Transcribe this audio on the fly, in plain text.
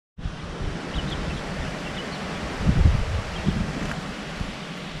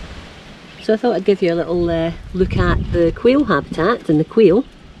So I thought I'd give you a little look at the quail habitat and the quail.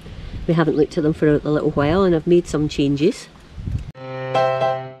 We haven't looked at them for a little while, and I've made some changes.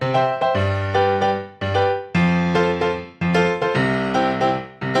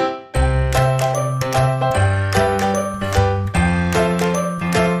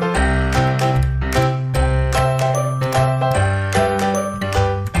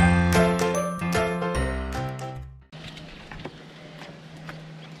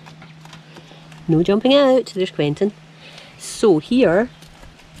 No jumping out, there's Quentin. So here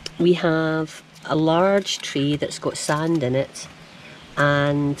we have a large tree that's got sand in it,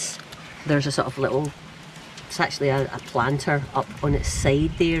 and there's a sort of little, it's actually a planter up on its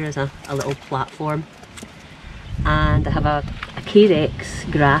side there as a little platform. And I have a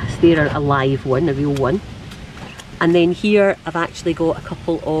Carex grass there, a live one, a real one. And then here I've actually got a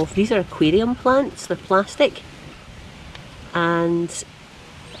couple of, these are aquarium plants, they're plastic. And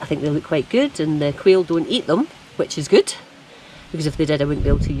I think they look quite good, and the quail don't eat them, which is good, because if they did I wouldn't be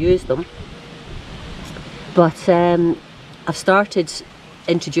able to use them. But I've started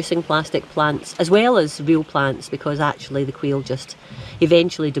introducing plastic plants as well as real plants, because actually the quail just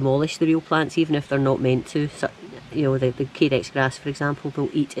eventually demolish the real plants even if they're not meant to. So, you know, the Carex grass, for example, they'll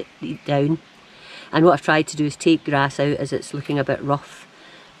eat down. And what I've tried to do is take grass out as it's looking a bit rough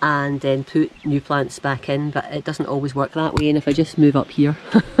and then put new plants back in, but it doesn't always work that way. And if I just move up here,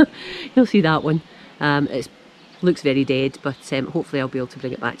 you'll see that one. It looks very dead, but hopefully I'll be able to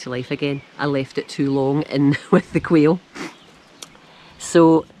bring it back to life again. I left it too long in with the quail.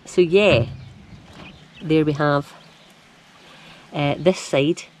 So yeah, there we have this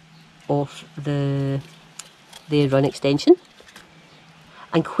side of the run extension.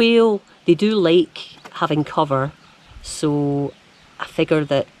 And quail, they do like having cover, so I figure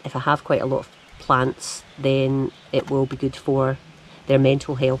that if I have quite a lot of plants, then it will be good for their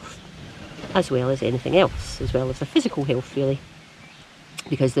mental health as well as anything else, as well as their physical health really,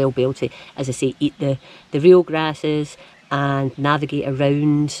 because they'll be able to, as I say, eat the real grasses and navigate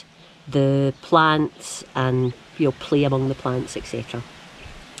around the plants and, you know, play among the plants, etc.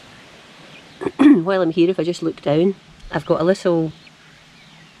 While I'm here, if I just look down, I've got a little,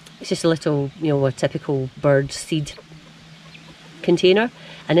 it's just a little, you know, a typical bird seed container,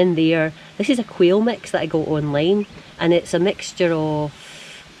 and in there, this is a quail mix that I got online, and it's a mixture of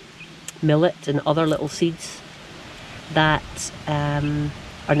millet and other little seeds that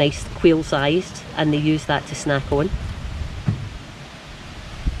are nice quail sized, and they use that to snack on.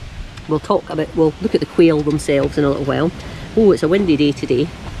 We'll look at the quail themselves in a little while. Oh, it's a windy day today.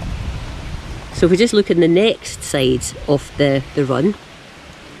 So if we just look in the next side of the run,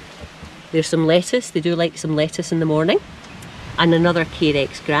 there's some lettuce. They do like some lettuce in the morning. And another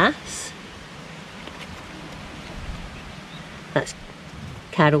Carex grass. That's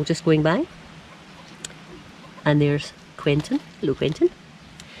Carol just going by. And there's Quentin. Hello, Quentin.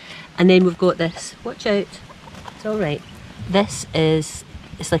 And then we've got this. Watch out. It's all right. This is,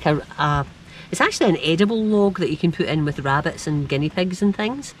 it's like it's actually an edible log that you can put in with rabbits and guinea pigs and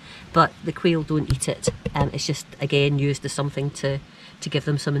things, but the quail don't eat it. It's just, again, used as something to give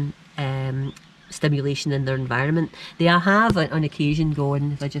them some stimulation in their environment. They have on occasion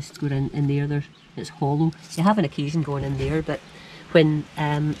gone, if I just go in there, it's hollow. They have an occasion going in there, but when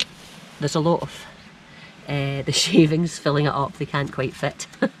there's a lot of the shavings filling it up, they can't quite fit.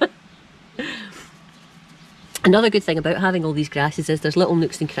 Another good thing about having all these grasses is there's little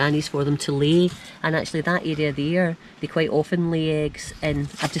nooks and crannies for them to lay, and actually that area there, they quite often lay eggs in.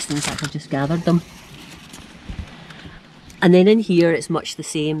 I've just gathered them. And then in here it's much the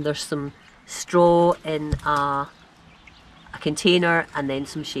same. There's some straw in a container, and then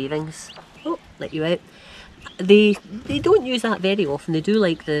some shavings. Oh, let you out. They don't use that very often. They do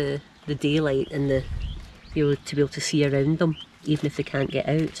like the daylight and the, you know, to be able to see around them, even if they can't get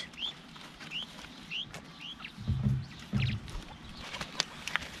out.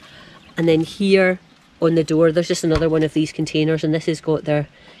 And then here on the door, there's just another one of these containers, and this has got their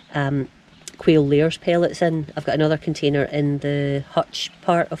quail layers pellets in. I've got another container in the hutch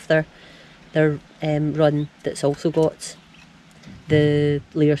part of their run that's also got the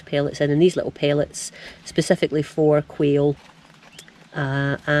layers pellets in, and these little pellets specifically for quail,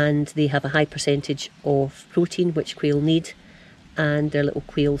 and they have a high percentage of protein which quail need, and they're little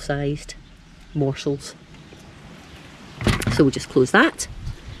quail sized morsels. So we'll just close that.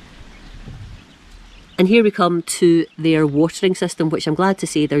 And here we come to their watering system, which I'm glad to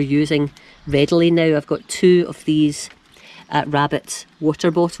say they're using readily now. I've got 2 of these rabbit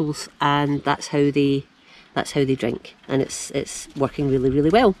water bottles, and that's how they drink, and it's working really, really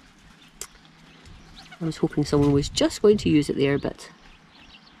well. I was hoping someone was just going to use it there, but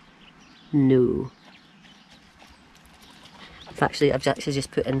No. Actually, I've actually just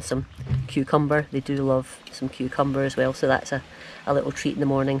put in some cucumber. They do love some cucumber as well, so that's a little treat in the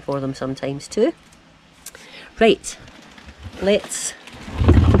morning for them sometimes too. Right, let's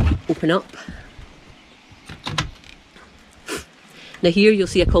open up. Now here you'll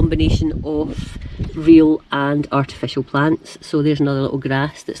see a combination of real and artificial plants. So there's another little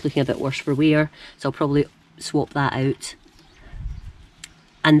grass that's looking a bit worse for wear, so I'll probably swap that out.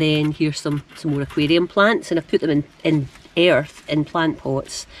 And then here's some more aquarium plants, and I've put them in earth in plant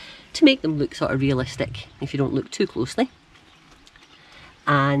pots to make them look sort of realistic if you don't look too closely.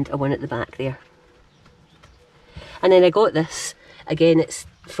 And a one at the back there. And then I got this, again it's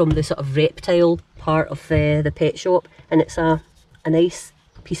from the sort of reptile part of the pet shop, and it's a nice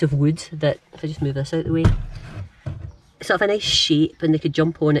piece of wood that, if I just move this out of the way, it's sort of a nice shape, and they could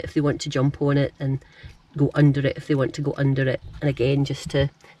jump on it if they want to jump on it, and go under it if they want to go under it, and again just to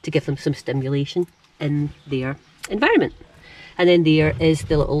give them some stimulation in their environment. And then there is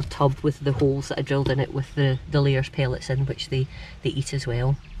the little tub with the holes that I drilled in it with the layers pellets in, which they eat as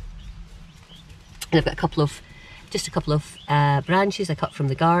well. And I've got just a couple of branches I cut from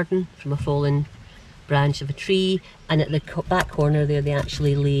the garden, from a fallen branch of a tree, and at the back corner there they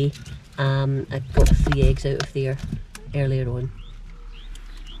actually lay, I got 3 eggs out of there earlier on.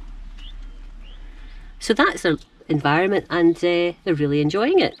 So that's their environment, and they're really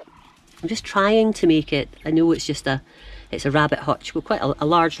enjoying it. I'm just trying to make it, I know it's a rabbit hutch, well, quite a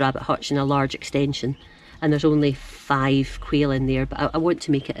large rabbit hutch and a large extension, and there's only 5 quail in there, but I want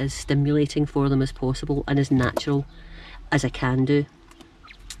to make it as stimulating for them as possible and as natural as I can do.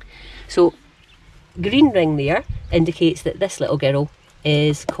 So green ring there indicates that this little girl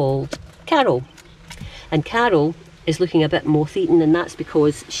is called Carol, and Carol is looking a bit moth-eaten, and that's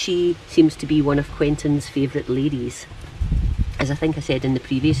because she seems to be one of Quentin's favourite ladies. As I think I said in the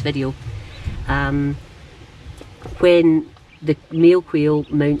previous video, when the male quail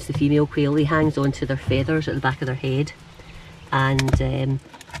mounts the female quail, he hangs on to their feathers at the back of their head, and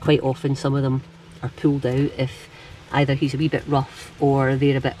quite often some of them are pulled out if either he's a wee bit rough or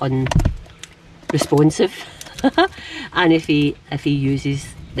they're a bit unresponsive. And if he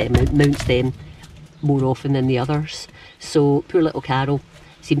uses them, mounts them more often than the others. So poor little Carol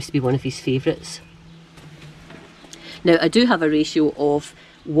seems to be one of his favourites. Now I do have a ratio of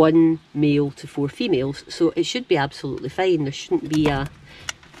 1 male to 4 females, so it should be absolutely fine. There shouldn't be a,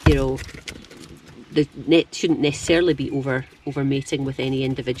 you know, the net shouldn't necessarily be over mating with any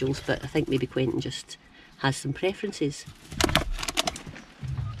individuals, but I think maybe Quentin just has some preferences.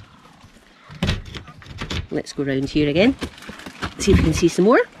 Let's go round here again, see if we can see some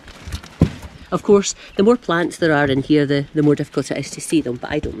more. Of course, the more plants there are in here, the more difficult it is to see them,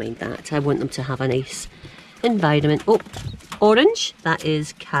 but I don't mind that. I want them to have a nice environment. Oh, orange, that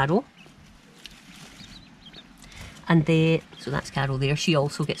is Carol. And so that's Carol there. She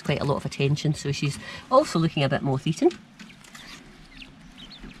also gets quite a lot of attention, so she's also looking a bit moth-eaten.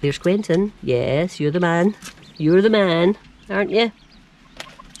 There's Quentin. Yes, you're the man. You're the man, aren't you?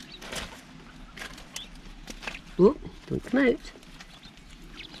 Oh, don't come out.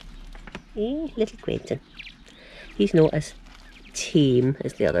 Little Quentin. He's not as tame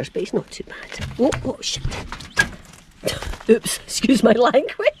as the others, but he's not too bad. Oh shit. Oops, excuse my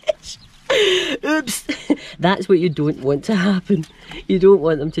language. Oops. That's what you don't want to happen. You don't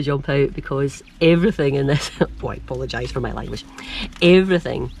want them to jump out, because everything in this, oh, I apologise for my language.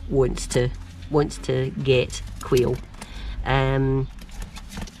 Everything wants to get quail.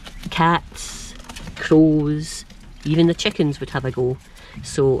 Cats, crows, even the chickens would have a go.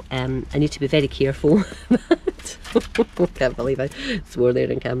 So I need to be very careful. Can't believe I swore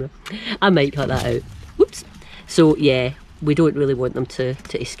there in camera. I might cut that out. Whoops. So yeah, we don't really want them to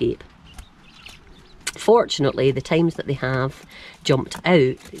escape. Fortunately, the times that they have jumped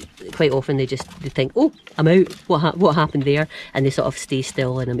out, quite often they think, oh, I'm out, what happened there? And they sort of stay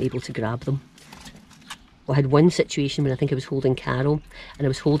still, and I'm able to grab them. Well, I had one situation when I think I was holding Carol, and I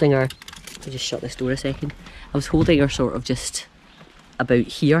was holding her, let me just shut this door a second. I was holding her sort of just about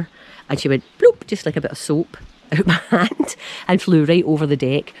here, and she went bloop, just like a bit of soap out my hand, and flew right over the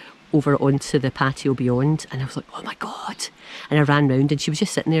deck over onto the patio beyond. And I was like, oh my god. And I ran round, and she was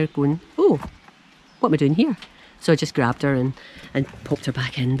just sitting there going, oh, what am I doing here? So I just grabbed her and popped her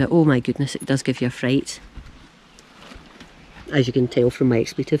back in. But oh my goodness, it does give you a fright, as you can tell from my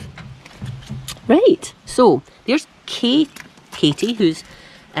expletive. Right, so there's Katie, who's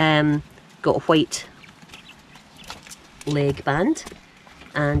got a white leg band,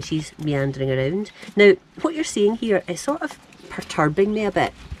 and she's meandering around. Now, what you're seeing here is sort of perturbing me a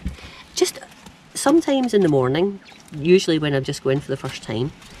bit. Just sometimes in the morning, usually when I'm just going for the first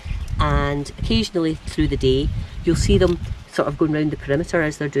time, and occasionally through the day you'll see them sort of going around the perimeter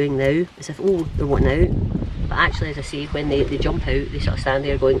as they're doing now, as if, oh, they're wanting out. But actually, as I say, when they jump out, they sort of stand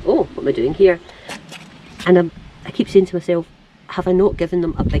there going, oh, what am I doing here? And I keep saying to myself, have I not given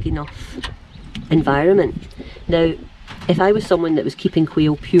them a big enough environment? Now, if I was someone that was keeping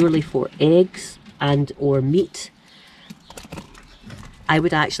quail purely for eggs and or meat, I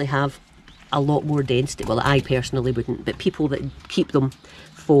would actually have a lot more density. Well, I personally wouldn't, but people that keep them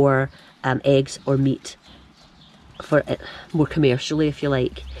for eggs or meat, for more commercially, if you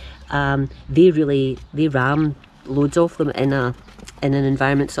like, they ram loads of them in an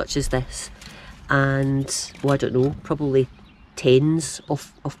environment such as this. And, well, I don't know, probably tens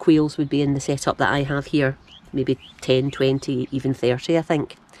of quails would be in the setup that I have here. Maybe 10, 20, even 30, I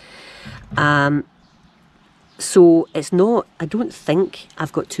think. So it's not, I don't think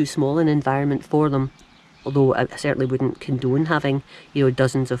I've got too small an environment for them, although I certainly wouldn't condone having, you know,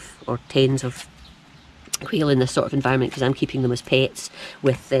 dozens of or tens of quail in this sort of environment, because I'm keeping them as pets,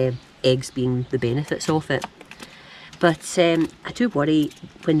 with eggs being the benefits of it. But I do worry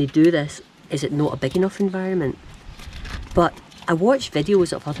when they do this, is it not a big enough environment? But I watch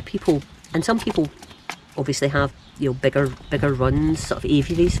videos of other people, and some people obviously have, you know, bigger runs, sort of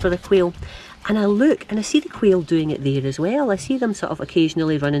aviaries for the quail, and I look and I see the quail doing it there as well. I see them sort of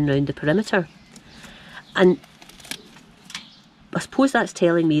occasionally running around the perimeter, and I suppose that's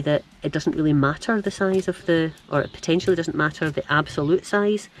telling me that it doesn't really matter the size of the, or it potentially doesn't matter the absolute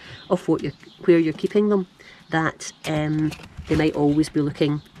size of what where you're keeping them, that they might always be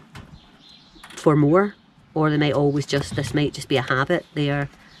looking for more, or they might always this might just be a habit. They are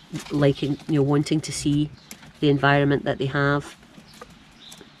liking, you know, wanting to see the environment that they have,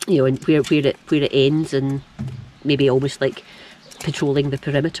 you know, and where it ends, and maybe almost like patrolling the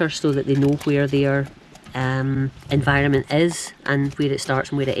perimeter so that they know where their environment is and where it starts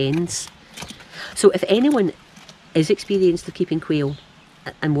and where it ends. So if anyone is experienced of keeping quail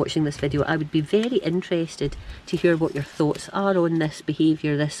and watching this video, I would be very interested to hear what your thoughts are on this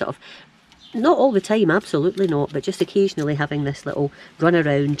behaviour, this sort of, not all the time, absolutely not, but just occasionally having this little run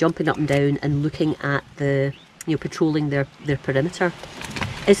around, jumping up and down and looking at the, you know, patrolling their perimeter.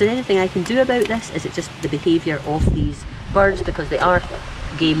 Is there anything I can do about this? Is it just the behaviour of these birds? Because they are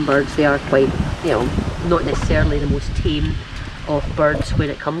game birds, they are quite, you know, not necessarily the most tame of birds when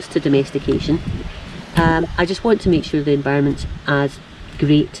it comes to domestication. I just want to make sure the environment's as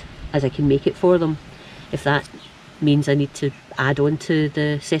great as I can make it for them. If that means I need to add on to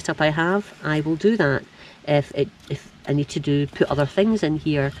the setup I have, I will do that. If I need to put other things in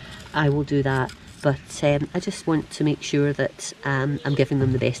here, I will do that. But I just want to make sure that I'm giving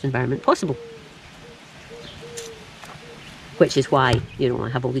them the best environment possible. Which is why, you know, I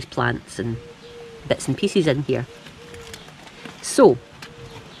have all these plants and bits and pieces in here. So,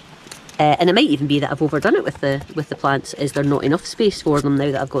 and it might even be that I've overdone it with the plants. Is there not enough space for them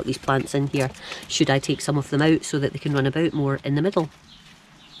now that I've got these plants in here? Should I take some of them out so that they can run about more in the middle?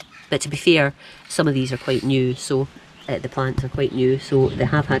 But to be fair, some of these are quite new, so the plants are quite new, so they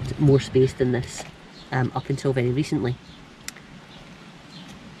have had more space than this up until very recently.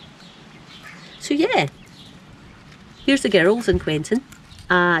 So yeah, here's the girls in Quentin.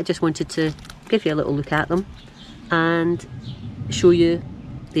 I just wanted to give you a little look at them and show you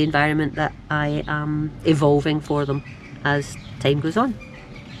the environment that I am evolving for them as time goes on.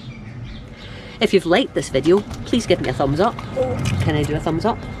 If you've liked this video, please give me a thumbs up. Can I do a thumbs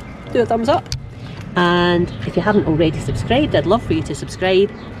up? Do a thumbs up. And if you haven't already subscribed, I'd love for you to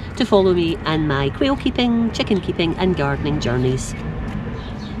subscribe to follow me in my quail keeping, chicken keeping and gardening journeys.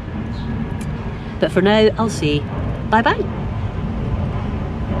 But for now, I'll say bye bye.